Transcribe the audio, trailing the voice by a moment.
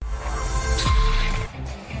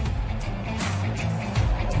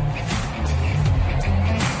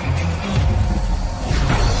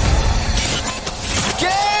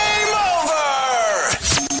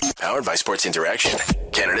Sports Interaction,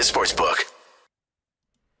 Canada Sportsbook.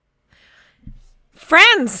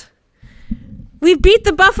 Friends, we beat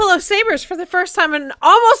the Buffalo Sabres for the first time in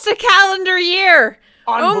almost a calendar year.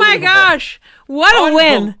 Oh my gosh. What a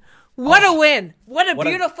win. What a win. What a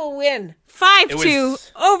beautiful win.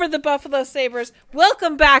 5-2 over the Buffalo Sabres.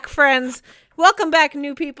 Welcome back, friends. Welcome back,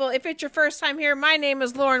 new people. If it's your first time here, my name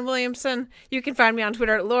is Lauren Williamson. You can find me on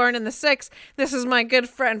Twitter at Lauren6. This is my good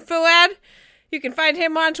friend Fouad. You can find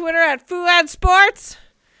him on Twitter at Fouad Sports.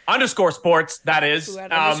 _sports, that is. Fouad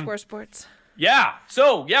 _sports. Yeah.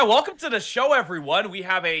 So, welcome to the show, everyone. We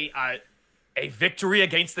have a victory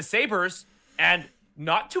against the Sabres and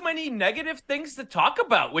not too many negative things to talk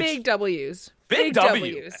about. Which Big W's. Big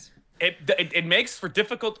W's. It makes for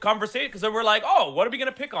difficult conversation because then we're like, oh, what are we going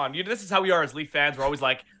to pick on? This is how we are as Leaf fans. We're always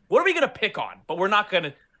like, what are we going to pick on? But we're not going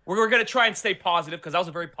to. We're going to try and stay positive because that was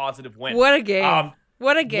a very positive win. What a game.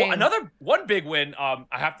 What a game. One big win, I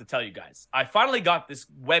have to tell you guys. I finally got this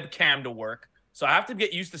webcam to work, so I have to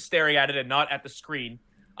get used to staring at it and not at the screen.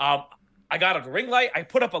 I got a ring light. I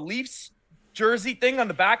put up a Leafs jersey thing on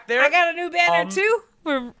the back there. I got a new banner too.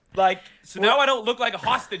 Now I don't look like a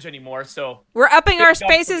hostage anymore. So we're upping our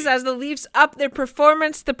spaces as the Leafs up their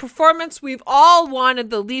performance. The performance we've all wanted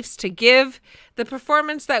the Leafs to give. The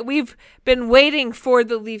performance that we've been waiting for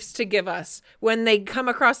the Leafs to give us when they come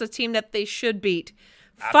across a team that they should beat.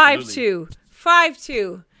 5-2.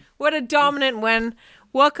 5-2. What a dominant win.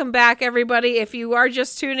 Welcome back, everybody. If you are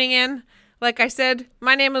just tuning in, like I said,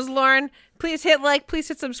 my name is Lauren. Please hit like, please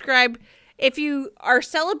hit subscribe. If you are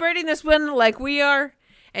celebrating this win like we are,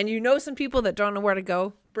 and you know some people that don't know where to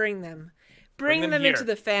go, bring them. Bring them into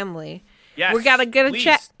the family. Yes, We're gonna get a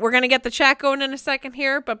chat. We're gonna get the chat going in a second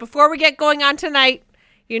here, but before we get going on tonight,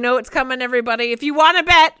 you know it's coming, everybody. If you want to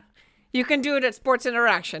bet, you can do it at Sports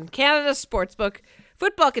Interaction, Canada's sportsbook.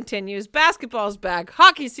 Football continues, basketball's back,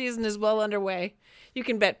 hockey season is well underway. You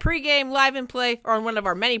can bet pregame, live and play, or on one of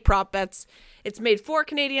our many prop bets. It's made for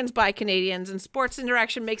Canadians by Canadians, and Sports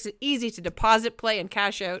Interaction makes it easy to deposit, play, and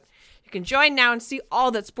cash out. You can join now and see all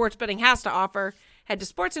that sports betting has to offer. Head to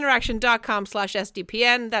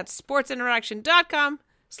sportsinteraction.com/SDPN. That's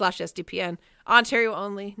sportsinteraction.com/SDPN. Ontario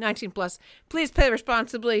only, 18 plus. Please play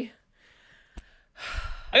responsibly.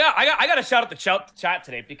 I got to shout out the chat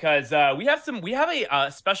today because we have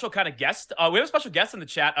a special kind of guest. We have a special guest in the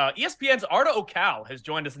chat. ESPN's Arda Ocal has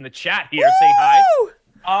joined us in the chat here. Woo! Saying hi.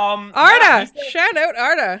 Arda, shout out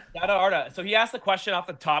Arda. Shout out Arda. So he asked the question off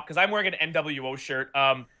the top because I'm wearing an NWO shirt.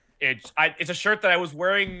 It's a shirt that I was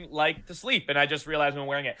wearing like to sleep, and I just realized when I'm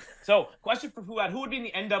wearing it. So, question for Fouad: who would be in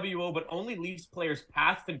the NWO, but only Leafs players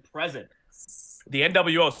past and present? The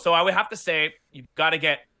NWO. So I would have to say you have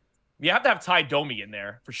to have Ty Domi in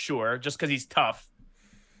there for sure, just because he's tough.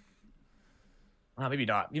 Maybe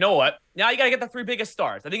not. You know what? Now you got to get the three biggest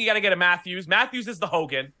stars. I think you got to get a Matthews. Matthews is the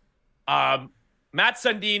Hogan. Matt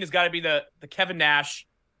Sundin has got to be the Kevin Nash,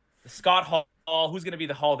 the Scott Hall. Who's going to be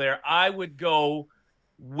the Hall there? I would go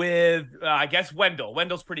with I guess Wendell.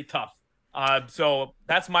 Wendell's pretty tough. So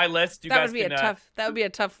that's my list. That would be a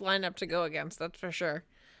tough lineup to go against. That's for sure.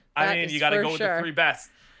 You got to go with the three best.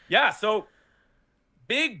 Yeah. So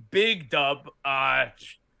big dub.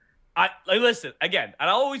 Listen again, and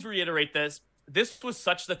I'll always reiterate this. This was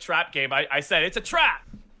such the trap game. I said it's a trap,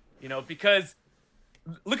 because.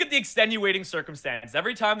 Look at the extenuating circumstance.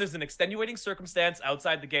 Every time there's an extenuating circumstance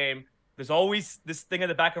outside the game, there's always this thing in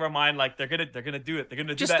the back of our mind, like they're gonna do it. They're gonna do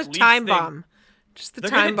that. Just the time bomb. They're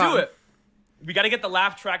gonna do it. We got to get the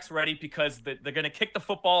laugh tracks ready because they're gonna kick the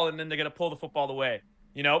football and then they're gonna pull the football away.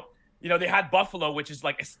 They had Buffalo, which is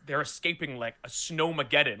like they're escaping like a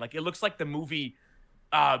snowmageddon. Like it looks like the movie.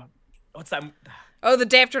 What's that? Oh, The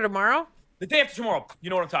Day After Tomorrow. The Day After Tomorrow. You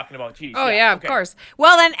know what I'm talking about. Jeez. Oh, yeah, of course.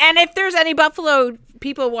 Well, and if there's any Buffalo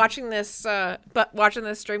people watching this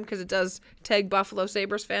stream, because it does tag Buffalo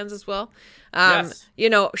Sabres fans as well, yes.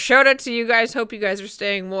 Shout out to you guys. Hope you guys are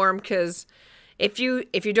staying warm, because if you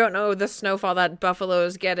don't know the snowfall that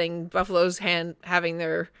Buffalo's getting, Buffalo's having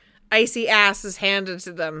their icy asses handed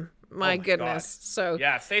to them. My goodness. God. So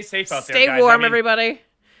yeah, stay safe out there, guys. Stay warm, everybody.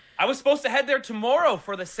 I was supposed to head there tomorrow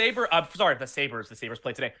for the Sabres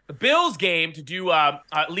play today. The Bills game to do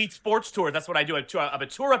Elite Sports Tour. That's what I do. I'm a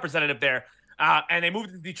tour representative there. And they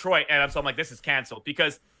moved to Detroit. And so I'm like, this is canceled.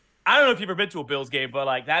 Because I don't know if you've ever been to a Bills game, but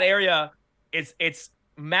like that area, it's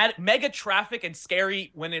mega traffic and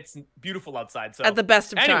scary when it's beautiful outside. So at the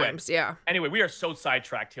best of times, yeah. Anyway, we are so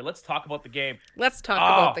sidetracked here. Let's talk about the game. Let's talk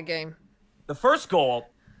about the game. The first goal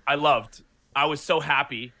I loved. I was so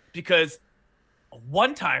happy because a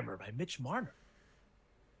one-timer by Mitch Marner.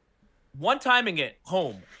 one-timing it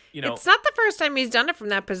home. You know, It's not the first time he's done it from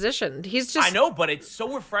that position. He's just I know, but it's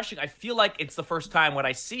so refreshing. I feel like it's the first time when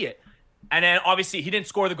I see it. And then obviously he didn't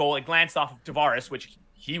score the goal. It glanced off of Tavares, which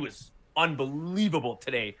he was unbelievable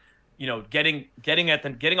today. You know, getting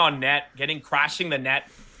on net, crashing the net,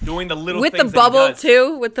 doing the little with the things bubble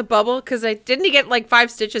too. With the bubble, because didn't he get like 5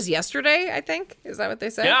 stitches yesterday? I think is that what they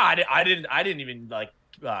said? Yeah, I didn't even like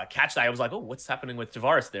catch that. I was like, oh, what's happening with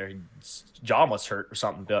Tavares there? His jaw must hurt or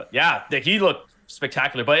something. But yeah, he looked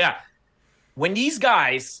spectacular. But yeah, when these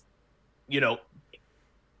guys, you know,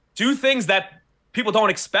 do things that people don't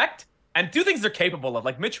expect and do things they're capable of,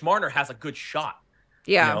 like Mitch Marner has a good shot.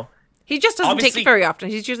 Yeah, you know? He just doesn't take Obviously, it very often.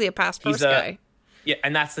 He's usually a pass first guy. Yeah,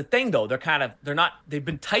 and that's the thing though. They've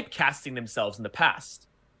been typecasting themselves in the past,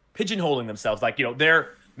 pigeonholing themselves. Like, you know,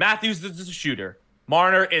 Matthews is a shooter.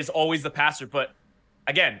 Marner is always the passer. But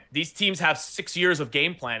again, these teams have 6 years of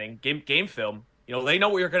game planning, game film. You know, they know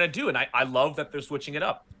what you're going to do. And I love that they're switching it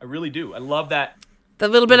up. I really do. I love that. The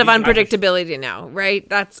little bit of unpredictability now, right?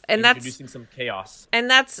 That's introducing some chaos. And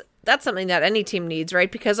that's something that any team needs,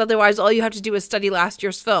 right? Because otherwise all you have to do is study last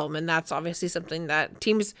year's film. And that's obviously something that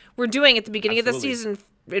teams were doing at the beginning of the season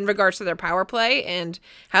in regards to their power play and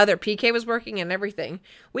how their PK was working and everything.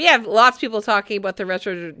 We have lots of people talking about the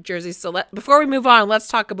retro jerseys. So before we move on, let's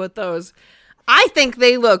talk about those. I think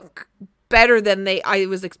they look better than I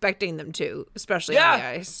was expecting them to, especially on the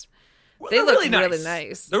ice. Well, they look really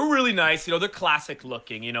nice. They're really nice. You know, they're classic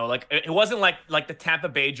looking. You know, like it wasn't like the Tampa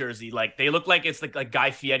Bay jersey. Like they look like it's like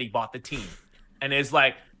Guy Fieri bought the team, and it's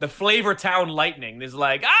like the Flavor Town Lightning is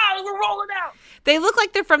like, we're rolling out. They look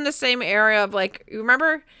like they're from the same area of like,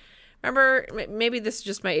 remember, maybe this is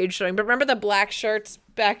just my age showing, but remember the black shirts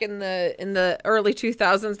back in the early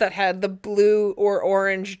 2000s that had the blue or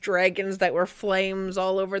orange dragons that were flames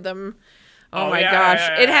all over them. Oh my gosh.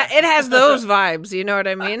 Yeah. It has those vibes, you know what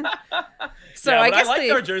I mean? So I guess like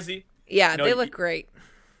their jersey. Yeah, they look great.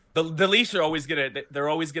 The Leafs are always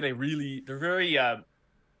they're very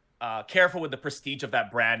careful with the prestige of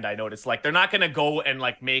that brand. I noticed, like, they're not gonna go and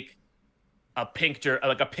like make a pink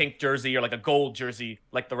jersey or like a gold jersey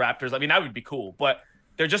like the Raptors. I mean, that would be cool, but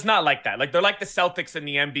they're just not like that. Like, they're like the Celtics in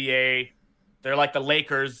the NBA. They're like the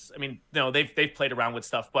Lakers. I mean, you know, they've played around with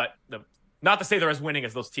stuff, but not to say they're as winning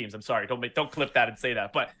as those teams. I'm sorry. Don't clip that and say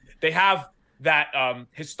that. But they have that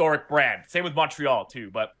historic brand. Same with Montreal too.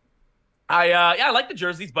 But I like the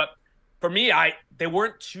jerseys. But for me, they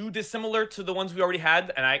weren't too dissimilar to the ones we already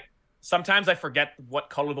had. And sometimes I forget what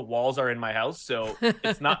color the walls are in my house. So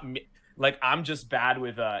it's not like I'm just bad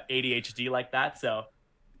with ADHD like that. So.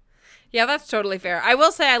 Yeah, that's totally fair. I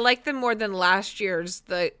will say I like them more than last year's,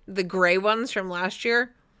 the gray ones from last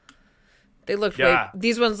year. They look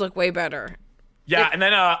these ones look way better. Yeah, and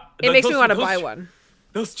then it makes me want to buy one.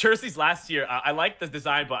 Those jerseys last year, I like the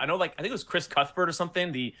design, but I know, like, I think it was Chris Cuthbert or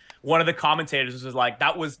something. One of the commentators was like,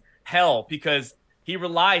 that was hell because he's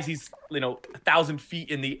 1,000 feet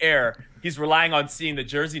in the air. He's relying on seeing the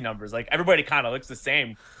jersey numbers. Like, everybody kind of looks the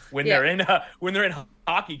same when they're in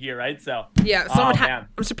hockey gear, right? So yeah,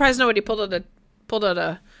 I'm surprised nobody pulled out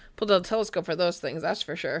a telescope for those things. That's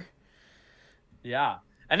for sure. Yeah.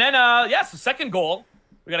 And then, so second goal,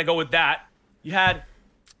 we got to go with that. You had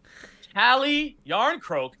Calle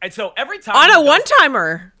Jarnkrok. And so every time... On a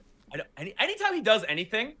one-timer. Anytime he does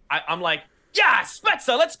anything, I'm like, yeah,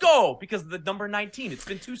 Spezza, let's go. Because of the number 19. It's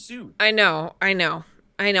been too soon. I know.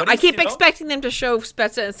 I keep expecting them to show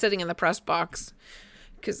Spezza sitting in the press box.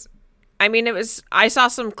 Because, I mean, I saw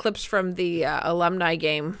some clips from the alumni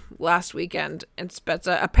game last weekend, and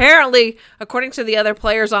Spezza, apparently, according to the other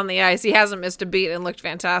players on the ice, he hasn't missed a beat and looked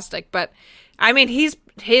fantastic. But, I mean,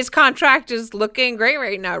 his contract is looking great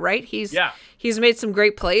right now, right? He's made some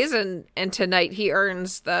great plays, and tonight he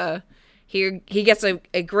earns he gets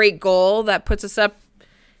a great goal that puts us up,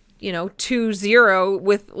 2-0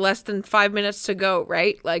 with less than 5 minutes to go,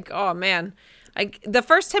 right? Like, oh man. The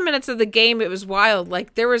first 10 minutes of the game, it was wild.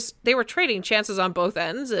 Like, they were trading chances on both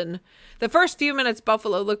ends, and the first few minutes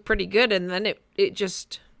Buffalo looked pretty good, and then it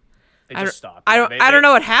just stopped. I don't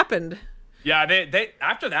know what happened. Yeah, they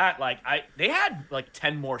after that, like, they had like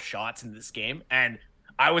 10 more shots in this game, and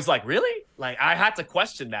I was like, really? Like, I had to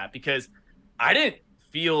question that because I didn't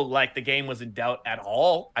feel like the game was in doubt at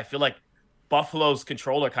all. I feel like Buffalo's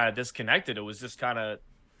controller kind of disconnected. It was just kind of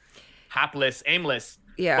hapless, aimless.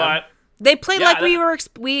 Yeah, but they played like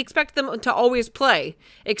we expect them to always play,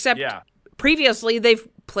 except previously they've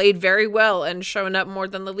played very well and shown up more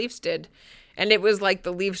than the Leafs did. And it was like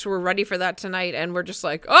the Leafs were ready for that tonight, and we're just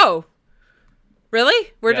like, oh,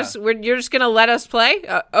 really? You're just gonna let us play?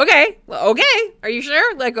 Okay, are you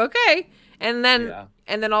sure? Like, okay, and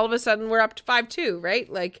then all of a sudden we're up to 5-2, right?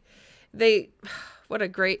 Like, what a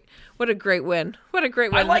great win. What a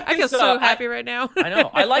great win. like I feel this, so happy right now. I know.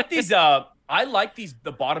 I like these. I like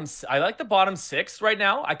the bottom 6 right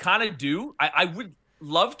now. I kind of do. I would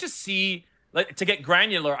love to see, like, to get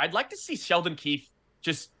granular. I'd like to see Sheldon Keefe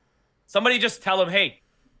somebody just tell him, hey,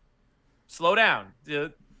 slow down.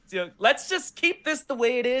 Let's just keep this the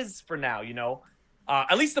way it is for now.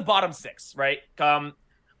 At least the bottom 6, right?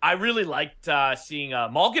 I really liked seeing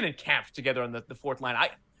Malgin and Kampf together on the fourth line.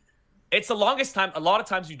 It's the longest time. A lot of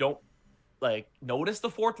times you don't notice the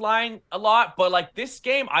fourth line a lot, but this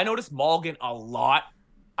game, I noticed Malgin a lot.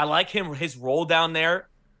 I like his role down there,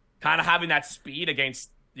 kind of having that speed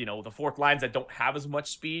against the fourth lines that don't have as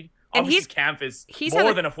much speed. And obviously, Kampf is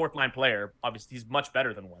more than a fourth line player. Obviously, he's much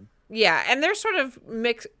better than one. Yeah, and they're sort of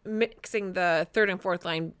mixing the third and fourth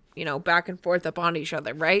line, back and forth up on each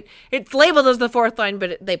other, right? It's labeled as the fourth line,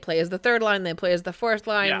 but they play as the third line. They play as the fourth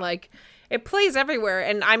line. Yeah. It plays everywhere.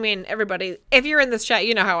 And I mean, everybody, if you're in this chat,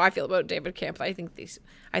 you know how I feel about David Kampf. I think he's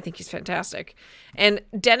fantastic. And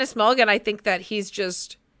Dennis Malgin, I think that he's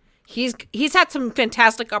had some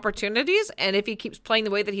fantastic opportunities, and if he keeps playing the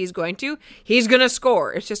way that he's going to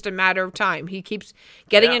score. It's just a matter of time. He keeps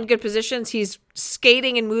getting in good positions. He's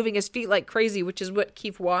skating and moving his feet like crazy, which is what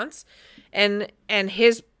Keefe wants. And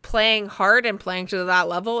his playing hard and playing to that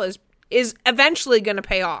level is eventually going to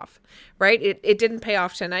pay off, right? It didn't pay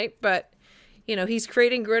off tonight, but he's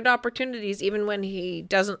creating good opportunities even when he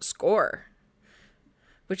doesn't score,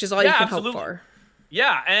 which is all you can hope for.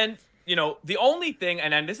 Yeah, and the only thing,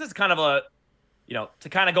 and this is kind of a, to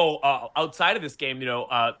kind of go outside of this game,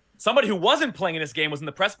 somebody who wasn't playing in this game was in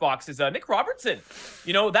the press box is Nick Robertson.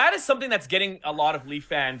 That is something that's getting a lot of Leaf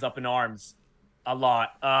fans up in arms a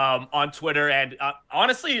lot on Twitter. And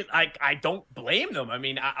honestly, I don't blame them. I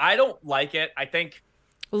mean, I don't like it. I think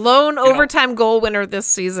lone overtime goal winner this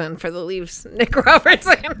season for the Leafs, Nick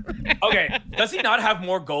Robertson. Okay, does he not have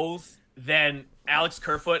more goals than Alex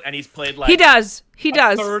Kerfoot, and he's played he does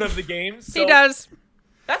a third of the games? So he does.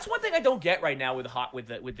 That's one thing I don't get right now with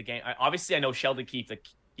the game. Obviously, I know Sheldon Keefe.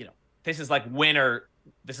 This is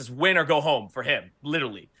win or go home for him,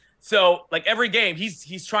 literally. So every game,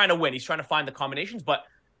 he's trying to win. He's trying to find the combinations. But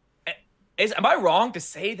am I wrong to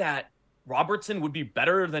say that Robertson would be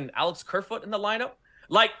better than Alex Kerfoot in the lineup?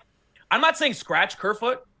 I'm not saying scratch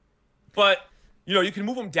Kerfoot, but you can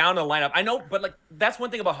move him down in the lineup. I know, but that's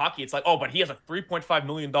one thing about hockey. It's but he has a $3.5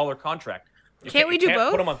 million contract. Can't we do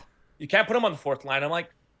both? You can't put him on the fourth line. I'm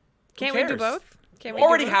like, can't we do both? Can't we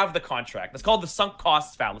already have the contract? That's called the sunk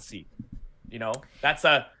cost fallacy. That's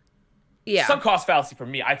a sunk cost fallacy for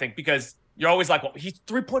me, I think, because you're always well, he's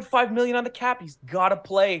 $3.5 million on the cap. He's got to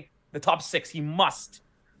play the top 6. He must.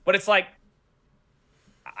 But it's I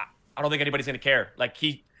don't think anybody's going to care.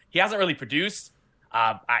 He hasn't really produced.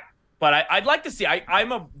 But I'd like to see.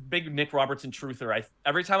 I'm a big Nick Robertson truther.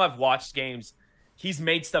 Every time I've watched games, he's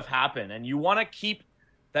made stuff happen, and you want to keep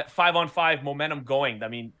that 5-on-5 momentum going. I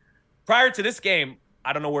mean, prior to this game,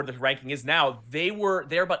 I don't know where the ranking is now.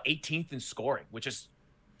 They're about 18th in scoring, which is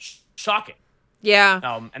shocking. Yeah.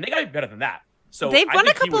 And they got to be better than that. So they've won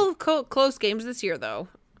a couple of close games this year, though.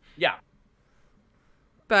 Yeah.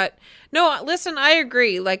 But no, listen, I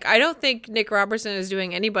agree. I don't think Nick Robertson is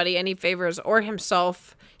doing anybody any favors or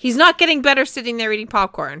himself. He's not getting better sitting there eating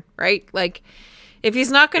popcorn, right? If he's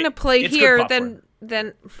not going to play here, then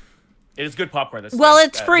it is good popcorn.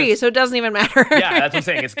 It's free, so it doesn't even matter. Yeah, that's what I'm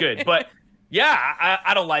saying. It's good, but yeah,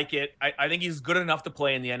 I don't like it. I think he's good enough to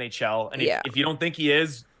play in the NHL, and if you don't think he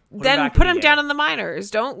is, then put him down in the minors.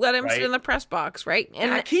 Don't let him sit in the press box, right?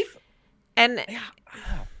 And Keefe,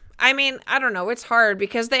 I mean, I don't know. It's hard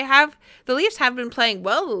because the Leafs have been playing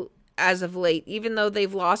well as of late, even though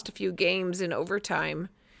they've lost a few games in overtime.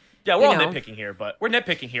 Yeah, we're all nitpicking here, but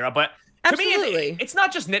to me, it's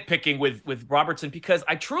not just nitpicking with Robertson, because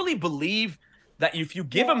I truly believe that if you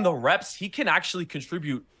give him the reps, he can actually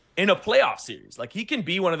contribute in a playoff series. He can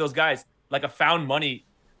be one of those guys, a found money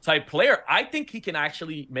type player. I think he can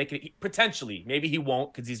actually make it potentially. Maybe he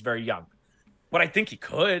won't because he's very young, but I think he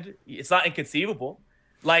could. It's not inconceivable.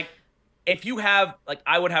 If you have,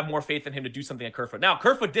 I would have more faith in him to do something at Kerfoot. Now,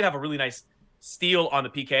 Kerfoot did have a really nice steal on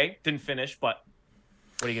the PK. Didn't finish, but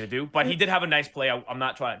what are you going to do? But he did have a nice play. I'm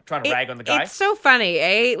not trying to rag on the guy. It's so funny,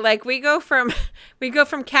 eh? We go from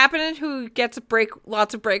Kapanen, who gets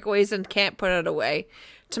lots of breakaways and can't put it away,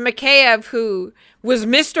 to Mikheyev, who was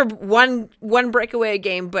Mr. one breakaway a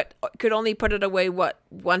game, but could only put it away,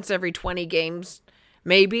 once every 20 games,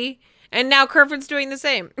 maybe? And now Kerfoot's doing the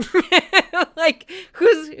same.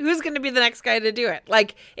 Who's going to be the next guy to do it?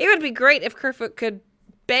 It would be great if Kerfoot could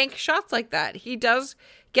bank shots like that. He does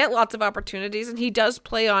get lots of opportunities, and he does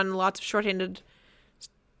play on lots of shorthanded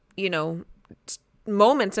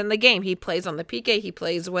moments in the game. He plays on the PK. He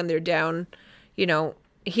plays when they're down. He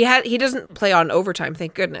doesn't play on overtime,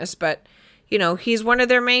 thank goodness, but he's one of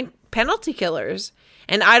their main penalty killers.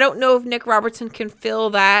 And I don't know if Nick Robertson can fill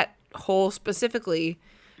that hole specifically.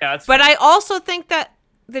 Yeah, but I also think that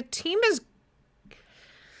the team is,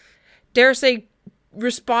 dare say,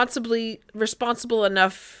 responsible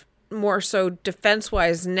enough, more so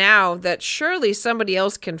defense-wise now, that surely somebody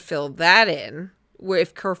else can fill that in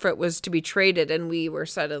if Kerfoot was to be traded and we were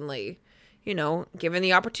suddenly, given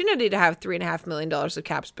the opportunity to have $3.5 million of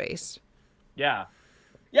cap space. Yeah.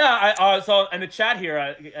 Yeah, so in the chat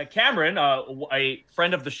here, Cameron, a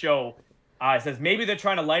friend of the show, says maybe they're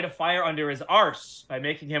trying to light a fire under his arse by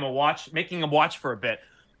making him watch for a bit.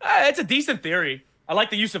 It's a decent theory. I like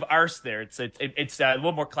the use of arse there. It's a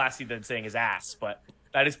little more classy than saying his ass, but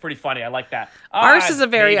that is pretty funny. I like that. Arse is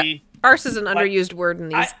arse is an underused word in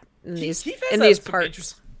these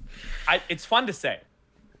parts. It's fun to say,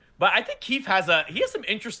 but I think Keefe has some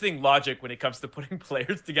interesting logic when it comes to putting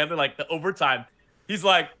players together, like the overtime. He's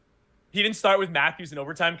like, he didn't start with Matthews in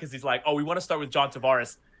overtime because he's like, oh, we want to start with John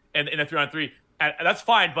Tavares in a 3-on-3, and that's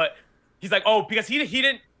fine. But he's like, oh, because he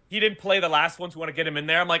didn't play the last ones, we want to get him in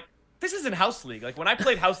there. I'm like, this isn't house league. Like when I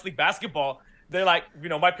played house league basketball, they're like,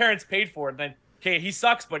 my parents paid for it. And then, okay, he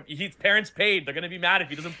sucks, but his parents paid. They're gonna be mad if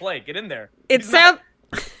he doesn't play. Get in there. He's not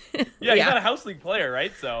a house league player,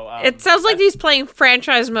 right? So it sounds like he's playing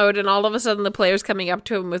franchise mode, and all of a sudden the player's coming up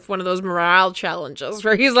to him with one of those morale challenges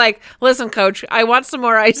where he's like, "Listen, coach, I want some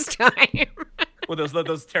more ice time." With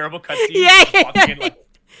those terrible cutscenes. Yeah.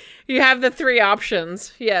 You have the 3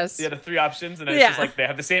 options. Yes. Yeah, the 3 options, and it's just like they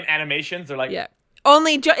have the same animations. They're like, yeah.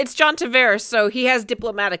 Only it's John Tavares, so he has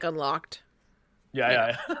diplomatic unlocked.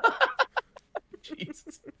 Yeah.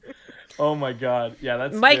 Jesus. Oh my God. Yeah,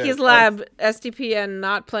 that's Mikey's Lab, SDPN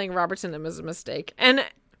not playing Robertson was a mistake. And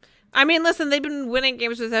I mean, listen, they've been winning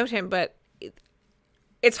games without him, but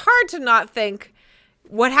it's hard to not think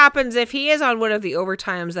what happens if he is on one of the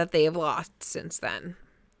overtimes that they have lost since then.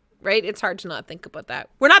 Right? It's hard to not think about that.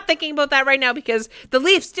 We're not thinking about that right now because the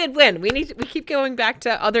Leafs did win. We keep going back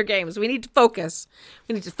to other games. We need to focus.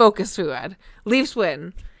 Fuad. Leafs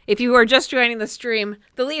win. If you are just joining the stream,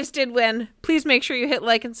 the Leafs did win. Please make sure you hit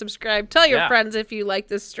like and subscribe. Tell your friends if you like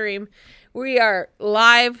this stream. We are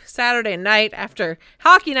live Saturday night after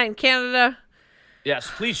Hockey Night in Canada. Yes,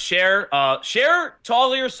 please share. Share to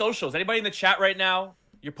all of your socials. Anybody in the chat right now,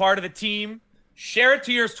 you're part of the team. Share it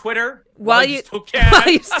to your Twitter while you still can.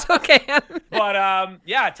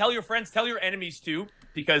 But tell your friends, tell your enemies too,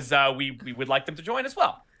 because we would like them to join as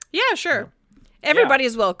well. Yeah, sure. Everybody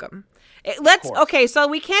is welcome. So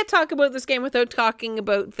we can't talk about this game without talking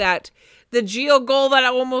about the Gio goal that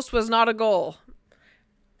almost was not a goal.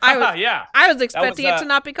 I was expecting it to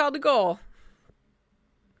not be called a goal.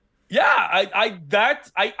 Yeah, I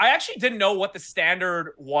actually didn't know what the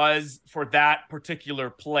standard was for that particular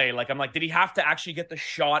play. Like, I'm like, did he have to actually get the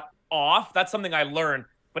shot off? That's something I learned.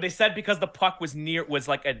 But they said because the puck was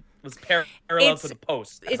parallel to the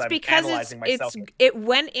post. It's because it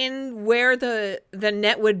went in where the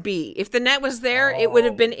net would be. If the net was there, it would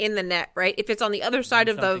have been in the net, right? If it's on the other side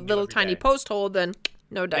of the little tiny post hole, then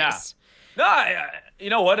no dice. Yeah. No, you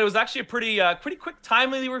know what? It was actually a pretty quick,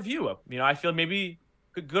 timely review. I feel maybe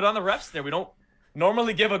good on the refs there. We don't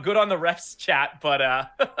normally give a good on the refs chat, but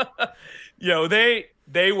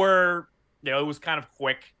they were, it was kind of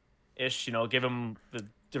quick-ish. Give them the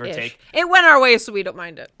different take. It went our way, so we don't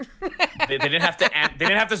mind it. they didn't have to. They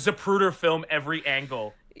didn't have to Zapruder film every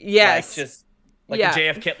angle. Yes, in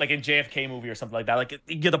JFK movie or something like that. Like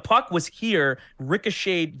the puck was here,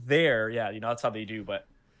 ricocheted there. Yeah, that's how they do, but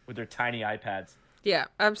with their tiny iPads. Yeah,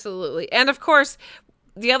 absolutely. And of course,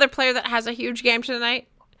 the other player that has a huge game tonight,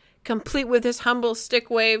 complete with his humble stick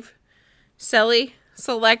wave, Selly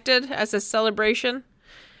selected as a celebration.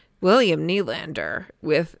 William Nylander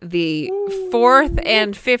with the 4th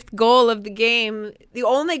and 5th goal of the game. The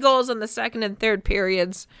only goals in the 2nd and 3rd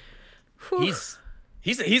periods. Whew.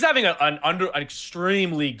 He's having an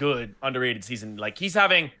extremely good underrated season. Like he's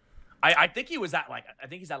having, I think he's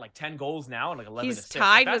at 10 goals now and like 11 assists. He's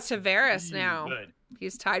tied with Tavares now.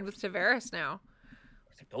 He's tied with Tavares now.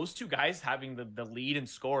 Those two guys having the lead in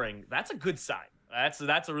scoring, that's a good sign.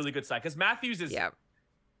 That's a really good sign because Matthews is. Yeah.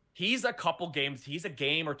 He's a couple games. He's a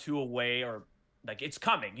game or two away, or like it's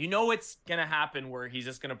coming. It's gonna happen where he's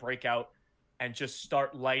just gonna break out and just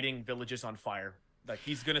start lighting villages on fire. Like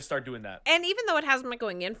he's gonna start doing that. And even though it hasn't been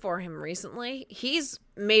going in for him recently, he's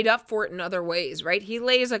made up for it in other ways, right? He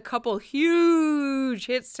lays a couple huge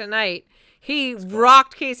hits tonight. He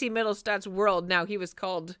rocked Casey Middlestad's world. Now he was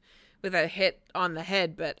called with a hit on the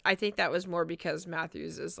head, but I think that was more because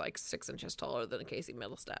Matthews is like 6 inches taller than Casey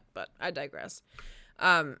Middlestat, but I digress.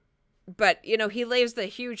 But, he lays the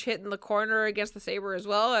huge hit in the corner against the Sabre as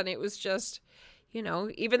well, and it was just,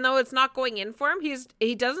 even though it's not going in for him,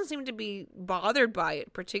 he doesn't seem to be bothered by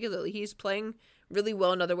it particularly. He's playing really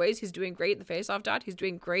well in other ways. He's doing great in the face-off dot. He's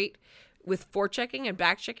doing great with forechecking and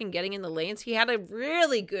backchecking, getting in the lanes. He had a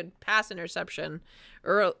really good pass interception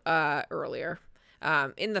earlier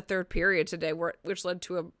in the third period today, which led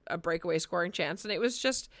to a breakaway scoring chance. And it was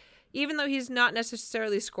just, even though he's not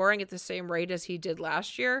necessarily scoring at the same rate as he did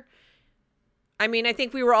last year, I mean, I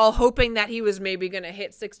think we were all hoping that he was maybe going to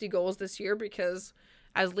hit 60 goals this year because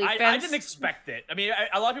as Leaf fans... I didn't expect it. I mean,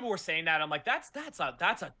 a lot of people were saying that. I'm like, that's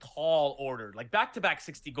a tall order. Like, back-to-back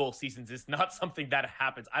 60-goal seasons is not something that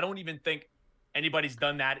happens. I don't even think anybody's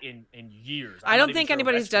done that in years. I don't think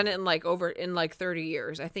anybody's done it in 30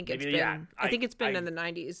 years. I think it's been... Yeah, I think it's been in the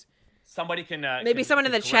 90s. Somebody can... maybe someone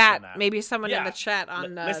in the chat. Maybe someone in the chat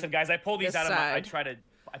on listen, guys, I pull these out of side.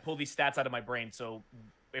 I pull these stats out of my brain, so...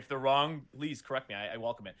 If they're wrong, please correct me. I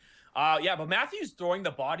welcome it. But Matthews throwing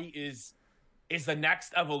the body is the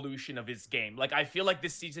next evolution of his game. Like, I feel like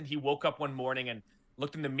this season he woke up one morning and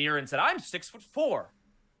looked in the mirror and said, "I'm 6'4".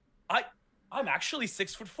 I'm actually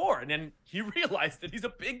 6'4", and then he realized that he's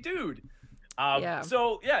a big dude.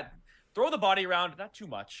 So throw the body around, not too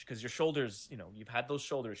much, because your shoulders, you've had those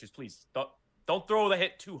shoulder issues. Please don't throw the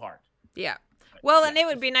hit too hard. Yeah. Well, and it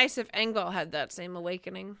would be nice if Engvall had that same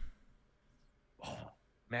awakening. Oh.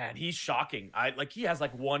 Man, he's shocking. He has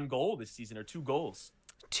like 1 goal this season or 2 goals.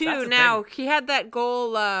 2 now. He had that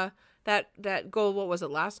goal. That goal. What was it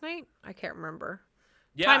last night? I can't remember.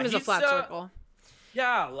 Yeah, time is a flat circle.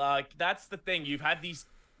 Yeah, like that's the thing. You've had these.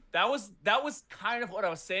 That was kind of what I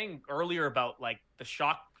was saying earlier about like the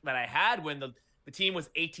shock that I had when the team was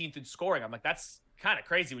 18th in scoring. I'm like, that's kind of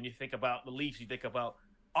crazy when you think about the Leafs. You think about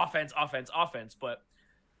offense, but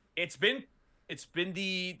it's been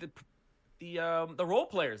the role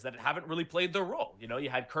players that haven't really played their role. You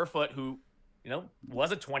had Kerfoot, who,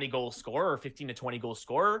 was a 20-goal scorer or 15 to 20 goal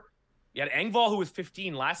scorer. You had Engvall, who was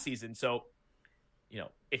 15 last season. So,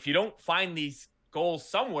 if you don't find these goals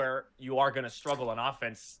somewhere, you are going to struggle on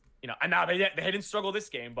offense. And now they didn't struggle this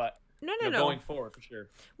game, but no. going forward for sure.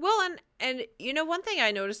 Well, and one thing I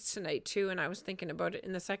noticed tonight too, and I was thinking about it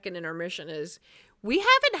in the second intermission, is we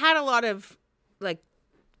haven't had a lot of like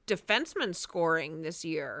defensemen scoring this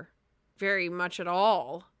year. Very much at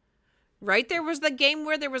all, right? There was the game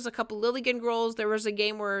where there was a couple Lilligan goals. There was a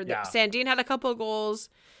game where Sandin had a couple of goals,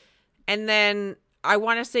 and then I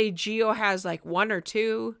want to say Gio has like 1 or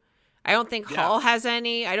 2. I don't think Hall has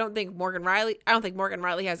any. I don't think Morgan Riley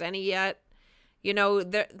has any yet.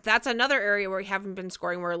 That's another area where we haven't been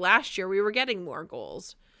scoring. Where last year we were getting more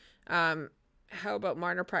goals. How about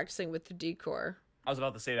Marner practicing with the decor? I was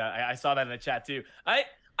about to say that. I saw that in the chat too. I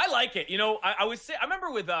like it. I remember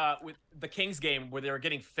with the Kings game where they were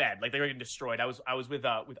getting fed, like they were getting destroyed. I was with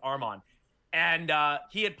Armand, and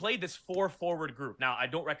he had played this 4-forward group. Now I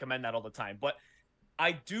don't recommend that all the time, but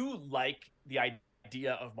I do like the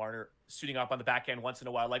idea of Marner suiting up on the back end once in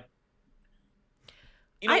a while. Like,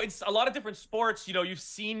 it's a lot of different sports. You've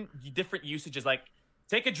seen different usages. Like,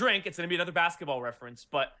 take a drink. It's going to be another basketball reference,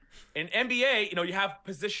 but in NBA, you have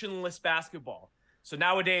positionless basketball. So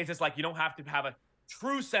nowadays it's like you don't have to have a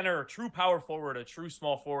true center, a true power forward, a true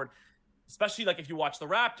small forward, especially like if you watch the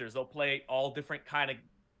Raptors, they'll play all different kind of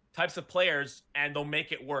types of players and they'll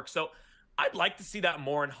make it work. So I'd like to see that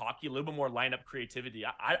more in hockey, a little bit more lineup creativity.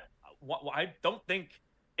 I don't think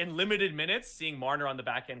in limited minutes seeing Marner on the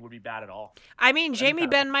back end would be bad at all. I mean, Jamie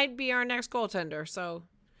Benn might be our next goaltender,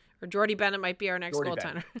 or Jordy Bennett might be our next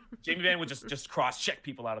goaltender. Jamie Benn would just cross-check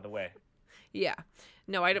people out of the way. Yeah.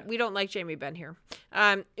 No, we don't like Jamie Benn here.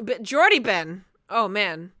 But Jordy Benn, oh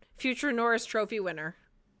man, future Norris Trophy winner,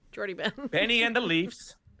 Jordy Benn. Benny and the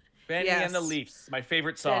Leafs. Benny and the Leafs, my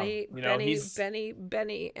favorite song.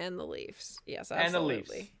 Benny and the Leafs. Yes, absolutely. And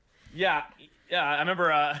the Leafs. Yeah. I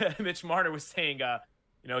remember Mitch Marner was saying,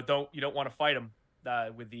 you don't want to fight him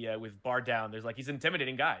with Bar down. There's he's an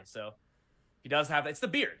intimidating guy, so he does have. It's the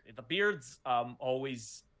beard. The beards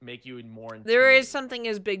always make you more. There is something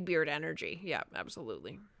as big beard energy. Yeah,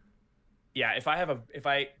 absolutely. Yeah, if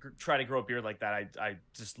I try to grow a beard like that, I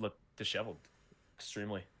just look disheveled,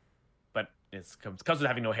 extremely. But it comes with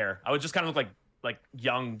having no hair. I would just kind of look like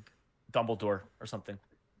young Dumbledore or something.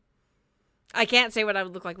 I can't say what I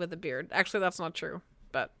would look like with a beard. Actually, that's not true.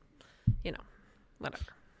 But whatever.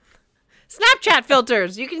 Snapchat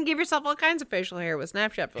filters. You can give yourself all kinds of facial hair with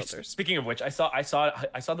Snapchat filters. Speaking of which, I saw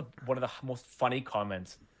one of the most funny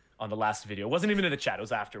comments on the last video. It wasn't even in the chat. It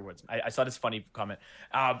was afterwards. I saw this funny comment.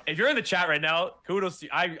 If you're in the chat right now, kudos to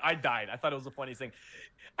you. I died. I thought it was the funniest thing.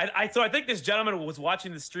 So I think this gentleman was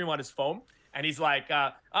watching the stream on his phone, and he's like,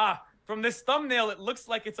 from this thumbnail, it looks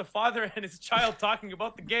like it's a father and his child talking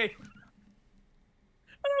about the game.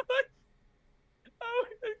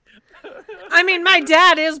 I mean, my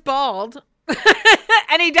dad is bald,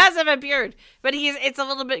 and he does have a beard, but it's a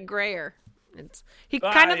little bit grayer. He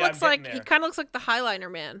kind of looks like the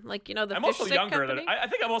Highliner man, like the. I'm fish also stick younger company. I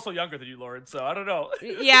think I'm also younger than you, Lauren. So I don't know.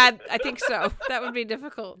 Yeah, I think so. That would be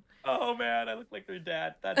difficult. Oh man, I look like their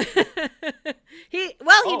dad. He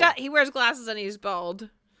wears glasses and he's bald.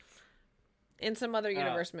 In some other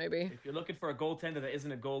universe, maybe. If you're looking for a goaltender that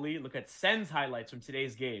isn't a goalie, look at Sen's highlights from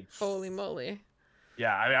today's game. Holy moly!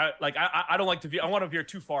 Yeah, I don't like to veer. I want to veer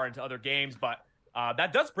too far into other games, but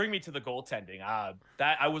that does bring me to the goaltending.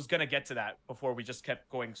 That I was gonna get to that before we just kept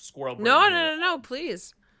going squirrel brain. No,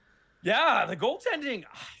 please. Yeah, the goaltending.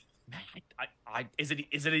 Man, is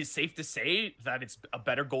it safe to say that it's a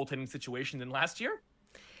better goaltending situation than last year?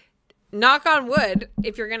 Knock on wood,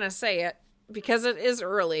 if you're gonna say it, because it is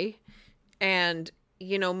early, and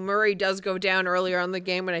Murray does go down earlier on the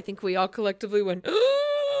game, and I think we all collectively went.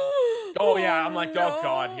 Oh yeah, I'm like, no. Oh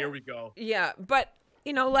god, here we go. Yeah, but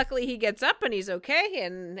luckily he gets up and he's okay,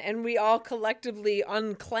 and we all collectively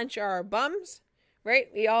unclench our bums, right?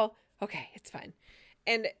 We all okay, it's fine,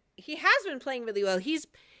 and he has been playing really well. He's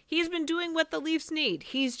been doing what the Leafs need.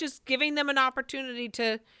 He's just giving them an opportunity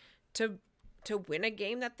to win a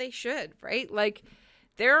game that they should, right? Like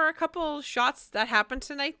there are a couple shots that happened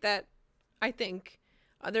tonight that I think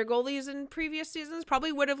other goalies in previous seasons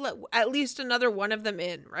probably would have let at least another one of them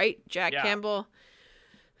in, right? Jack Campbell,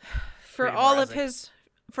 for all of his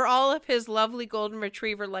lovely golden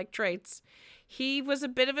retriever like traits, he was a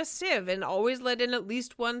bit of a sieve and always let in at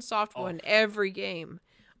least one soft one every game.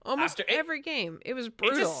 Almost every game. It was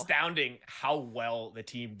brutal. It's astounding how well the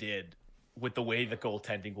team did with the way the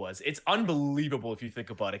goaltending was. It's unbelievable if you think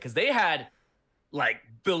about it, because they had like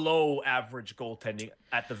below average goaltending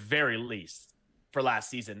at the very least for last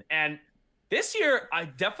season. And this year, I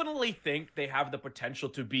definitely think they have the potential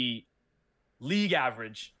to be league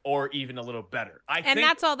average or even a little better.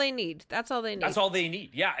 That's all they need. That's all they need.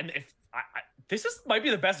 Yeah. And if this might be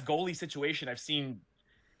the best goalie situation I've seen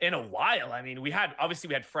in a while. I mean, we had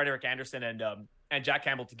Frederik Andersen and Jack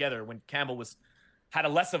Campbell together when Campbell had a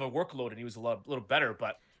less of a workload and he was a little better,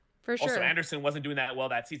 but for sure. Also Anderson wasn't doing that well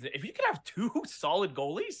that season. If you could have two solid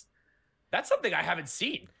goalies, that's something I haven't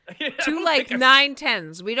seen. Two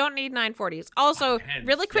 9-10s. We don't need 940s. Also,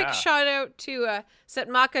 really quick shout out to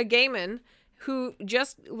Setmaka Gaiman, who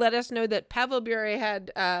just let us know that Pavel Bure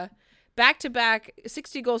had back-to-back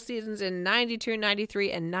 60-goal seasons in 92,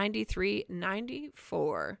 93, and 93,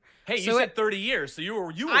 94. Hey, you said 30 years, so you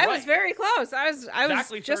were I right. was very close. I was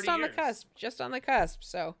exactly just on years. The cusp. Just on the cusp.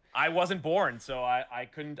 So I wasn't born, so I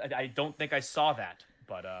couldn't. I don't think I saw that.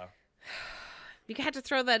 But you had to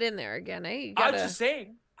throw that in there again, eh? I was just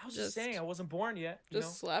saying. I wasn't born yet.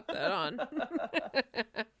 Just slap that on.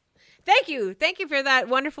 Thank you for that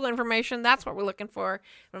wonderful information. That's what we're looking for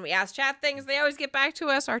when we ask chat things. They always get back to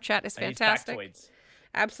us. Our chat is fantastic.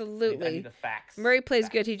 Absolutely. I need the facts. Murray plays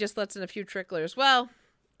good. He just lets in a few tricklers. Well,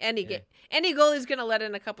 any goalie's going to let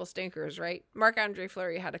in a couple stinkers, right? Marc-Andre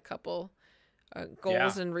Fleury had a couple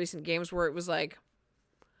goals in recent games where it was like,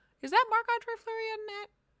 is that Marc-Andre Fleury on net?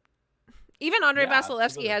 Even Andrei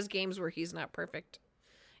Vasilevsky has games where he's not perfect,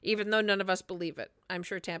 even though none of us believe it. I'm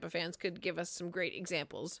sure Tampa fans could give us some great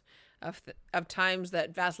examples of times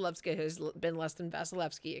that Vasilevsky has been less than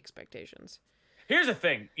Vasilevsky expectations. Here's the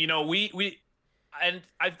thing, we and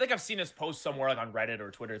I think I've seen this post somewhere like on Reddit or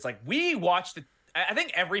Twitter. It's like we watch I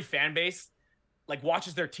think every fan base like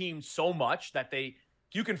watches their team so much that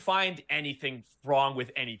you can find anything wrong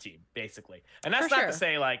with any team basically. And that's not to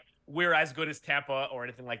say like we're as good as Tampa or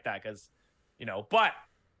anything like that, because but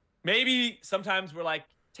maybe sometimes we're like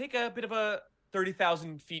take a bit of a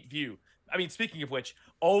 30,000 feet view. I mean, speaking of which,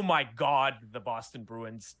 oh my God, the Boston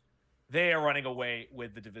Bruins, they are running away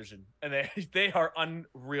with the division, and they are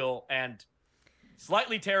unreal and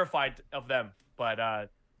slightly terrified of them, but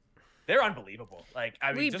they're unbelievable. Like,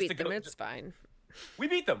 I mean, we beat them. It's fine. We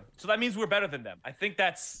beat them, so that means we're better than them. I think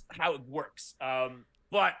that's how it works.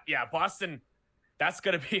 But yeah, Boston, that's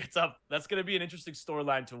gonna be that's gonna be an interesting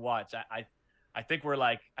storyline to watch. I think we're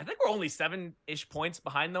only 7-ish points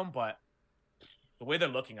behind them, but the way they're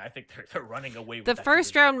looking, I think they're running away with the that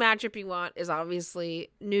first division. round matchup you want is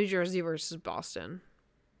obviously New Jersey versus Boston.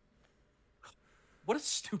 What a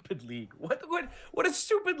stupid league! What a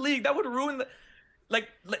stupid league! That would ruin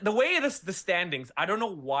the way the standings. I don't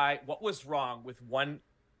know why. What was wrong with one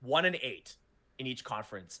 1-8 in each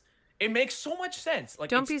conference. It makes so much sense. Like,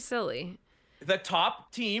 Don't be silly. The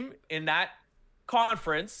top team in that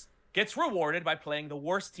conference gets rewarded by playing the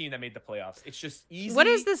worst team that made the playoffs. It's just easy. What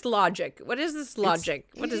is this logic? What is this logic?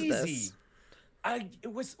 What is this?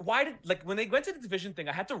 When they went to the division thing,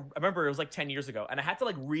 I remember it was like 10 years ago, and I had to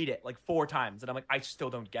like read it like 4 times, and I'm like, I still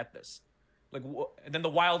don't get this. Like, and then the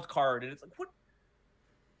wild card, and it's like, what?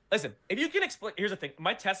 Listen, if you can explain, here's the thing.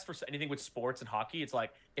 My test for anything with sports and hockey, it's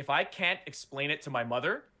like, if I can't explain it to my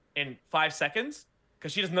mother in 5 seconds,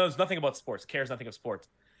 because she knows nothing about sports, cares nothing of sports.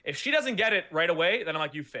 If she doesn't get it right away, then I'm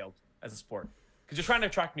like, you failed as a sport, because you're trying to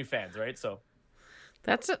attract new fans, right? So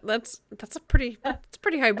that's a pretty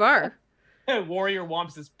high bar. Warrior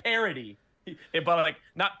Womps is parody, but like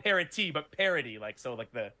not parody, but parody, like so,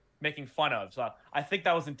 like the making fun of. So I think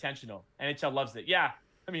that was intentional. NHL loves it. Yeah,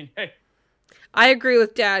 I mean, hey, I agree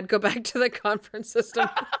with Dad. Go back to the conference system.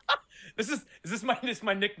 This is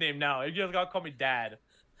my nickname now. You guys gotta call me Dad.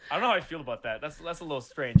 I don't know how I feel about that. That's a little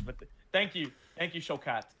strange, but thank you,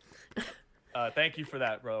 Showcat. Thank you for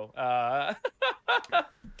that, bro.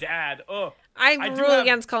 Dad. Oh, I'm really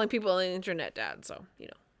against calling people on the internet Dad. So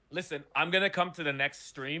Listen, I'm gonna come to the next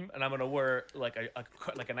stream and I'm gonna wear like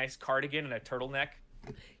a nice cardigan and a turtleneck.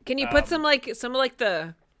 Can you put some like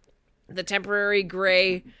the temporary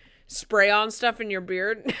gray spray on stuff in your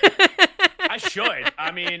beard? I should.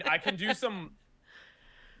 I mean, I can do some.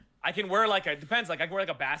 I can wear it depends. Like I can wear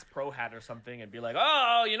like a Bass Pro hat or something and be like,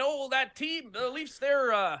 oh, that team, the Leafs,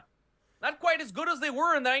 they're not quite as good as they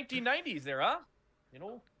were in the 1990s there, huh?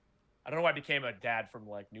 I don't know why I became a dad from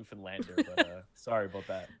like Newfoundlander, but sorry about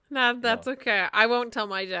that. No, that's okay. I won't tell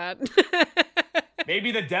my dad.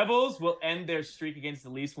 Maybe the Devils will end their streak against the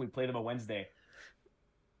Leafs when we play them on Wednesday.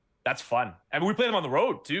 That's fun. I mean, we play them on the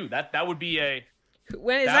road too. That would be a.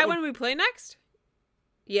 When we play next?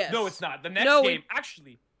 Yes. No, it's not. The next game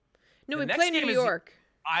actually. No, we play New York.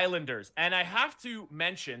 Islanders. And I have to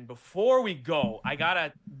mention before we go, I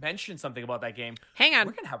gotta mention something about that game. Hang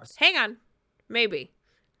on. Hang on. Maybe.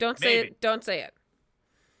 Don't say it. Don't say it.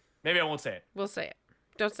 Maybe I won't say it. We'll say it.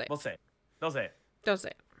 Don't say it. We'll say it. Don't say it. Don't say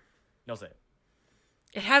it. Don't say it.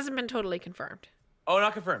 It hasn't been totally confirmed. Oh,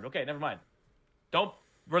 not confirmed. Okay, never mind. Don't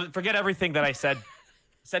forget everything that I said.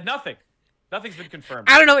 Said nothing. Nothing's been confirmed.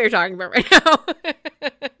 I don't know what you're talking about right now.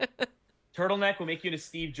 Turtleneck will make you into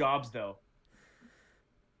Steve Jobs, though.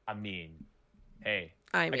 I mean, hey.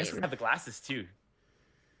 I guess we're gonna have the glasses too.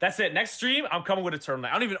 That's it. Next stream, I'm coming with a turtleneck.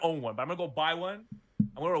 I don't even own one, but I'm gonna go buy one.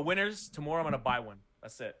 I'm going to Winners. Tomorrow I'm going to buy one.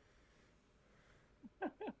 That's it.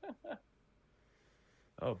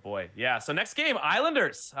 Oh, boy. Yeah, so next game,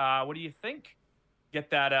 Islanders. What do you think? Get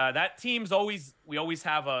that. That team's we always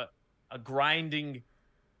have a grinding,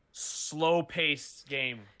 slow-paced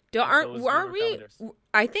game. Aren't we?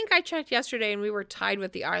 I think I checked yesterday and we were tied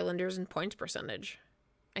with the Islanders in points percentage.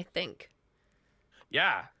 I think.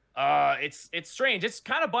 Yeah. It's strange. It's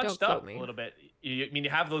kind of bunched up a little bit. I mean, you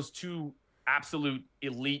have those two absolute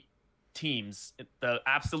elite teams, the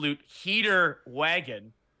absolute heater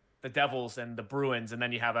wagon, the Devils and the Bruins, and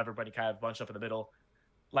then you have everybody kind of bunched up in the middle.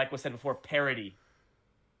 Like was said before, parity.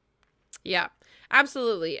 Yeah,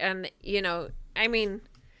 absolutely. And, I mean,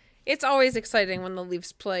 it's always exciting when the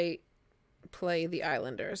Leafs play the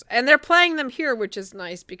Islanders. And they're playing them here, which is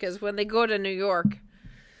nice, because when they go to New York...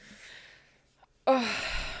 Oh.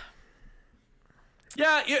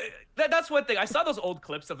 Yeah, that's one thing. I saw those old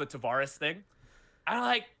clips of the Tavares thing. And I'm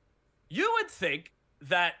like, you would think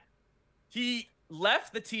that he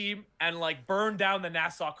left the team and like burned down the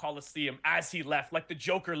Nassau Coliseum as he left, like the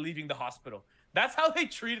Joker leaving the hospital. That's how they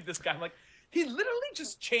treated this guy. I'm like, he literally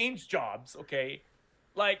just changed jobs, okay?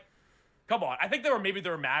 Like, come on. I think they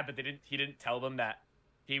were mad that he didn't tell them that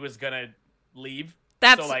he was gonna leave.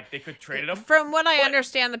 So like they could trade him. From what I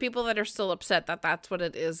understand, the people that are still upset that's what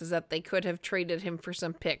it is that they could have traded him for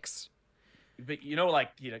some picks. But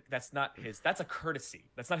that's not that's a courtesy.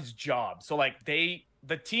 That's not his job. So like the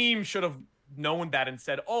team should have known that and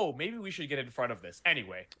said, "Oh, maybe we should get in front of this."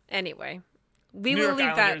 Anyway, we will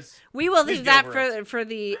leave that. We will leave that for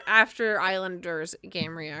the after Islanders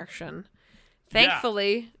game reaction.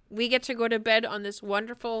 Thankfully, we get to go to bed on this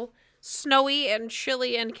wonderful snowy and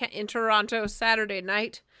chilly in Toronto Saturday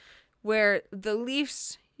night, where the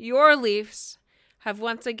Leafs, your Leafs, have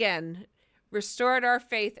once again restored our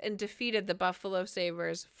faith and defeated the Buffalo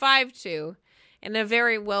Sabres 5-2 in a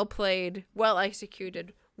very well played, well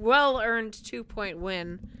executed, well earned 2-point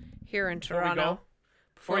win here in Toronto.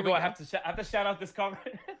 Before we go, I have to shout out this comment.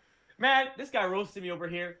 Man, this guy roasted me over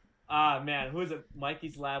here. Man, who is it?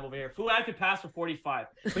 Mikey's Lab over here. Fool, I could pass for 45.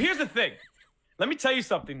 But here's the thing. Let me tell you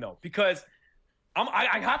something, though, because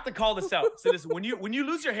I have to call this out. So this when you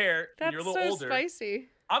lose your hair when That's you're a little so older. spicy.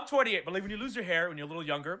 I'm 28, but like when you lose your hair when you're a little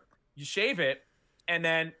younger, you shave it, and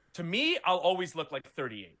then to me, I'll always look like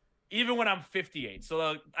 38, even when I'm 58.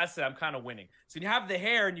 So I said I'm kind of winning. So you have the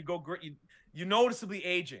hair and you go you noticeably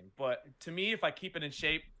aging. But to me, if I keep it in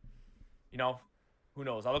shape, you know, who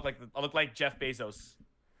knows? I look like Jeff Bezos.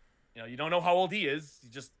 You know, you don't know how old he is.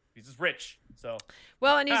 He's just rich. So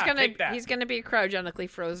Well, and take that. he's gonna be cryogenically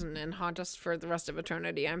frozen and haunt us for the rest of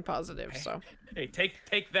eternity. I'm positive. So hey, take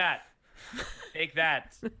that. Take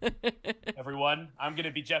that, everyone. I'm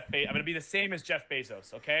gonna be I'm gonna be the same as Jeff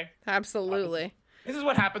Bezos. Okay. absolutely. This is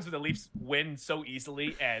what happens when the Leafs win so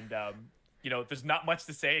easily, and you know, there's not much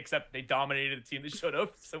to say except they dominated a team that should have.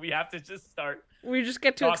 So we have to just start. We just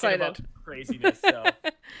get too talking excited. about craziness. So,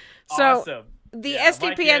 So, awesome. the Yeah,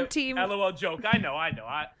 SDPN Mike, team. LOL joke. I know.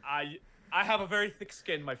 I have a very thick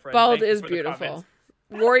skin, my friend. Bald Thank you is for the beautiful. comments.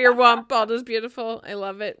 Warrior Wump, bald is beautiful. I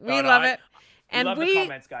love it. We love it. And love the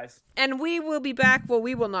comments, guys. And we will be back. Well,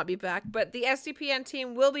 we will not be back, but the SDPN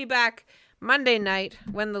team will be back Monday night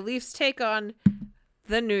when the Leafs take on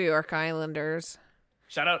the New York Islanders.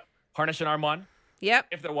 Shout out Harnish and Armand Yep.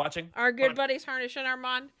 if they're watching. Our good buddies Harnish and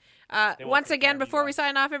Armand. They will Once take again, care of you before we guys.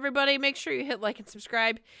 sign off, everybody, make sure you hit like and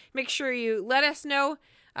subscribe. Make sure you let us know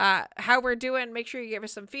how we're doing. Make sure you give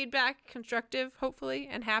us some feedback, constructive, hopefully,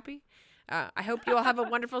 and happy. I hope you all have a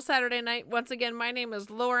wonderful Saturday night. Once again, my name is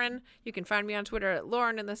Lauren. You can find me on Twitter at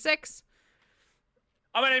Lauren6.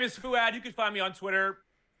 My name is Fuad. You can find me on Twitter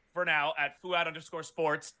for now at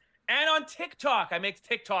Fuad_sports. And on TikTok. I make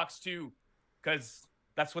TikToks too, because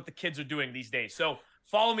that's what the kids are doing these days. So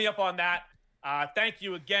follow me up on that. Thank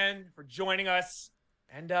you again for joining us.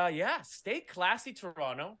 And yeah, stay classy,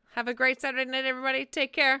 Toronto. Have a great Saturday night, everybody.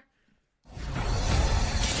 Take care.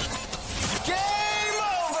 Game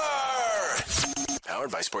over!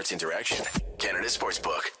 Powered by Sports Interaction, Canada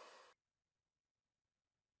Sportsbook.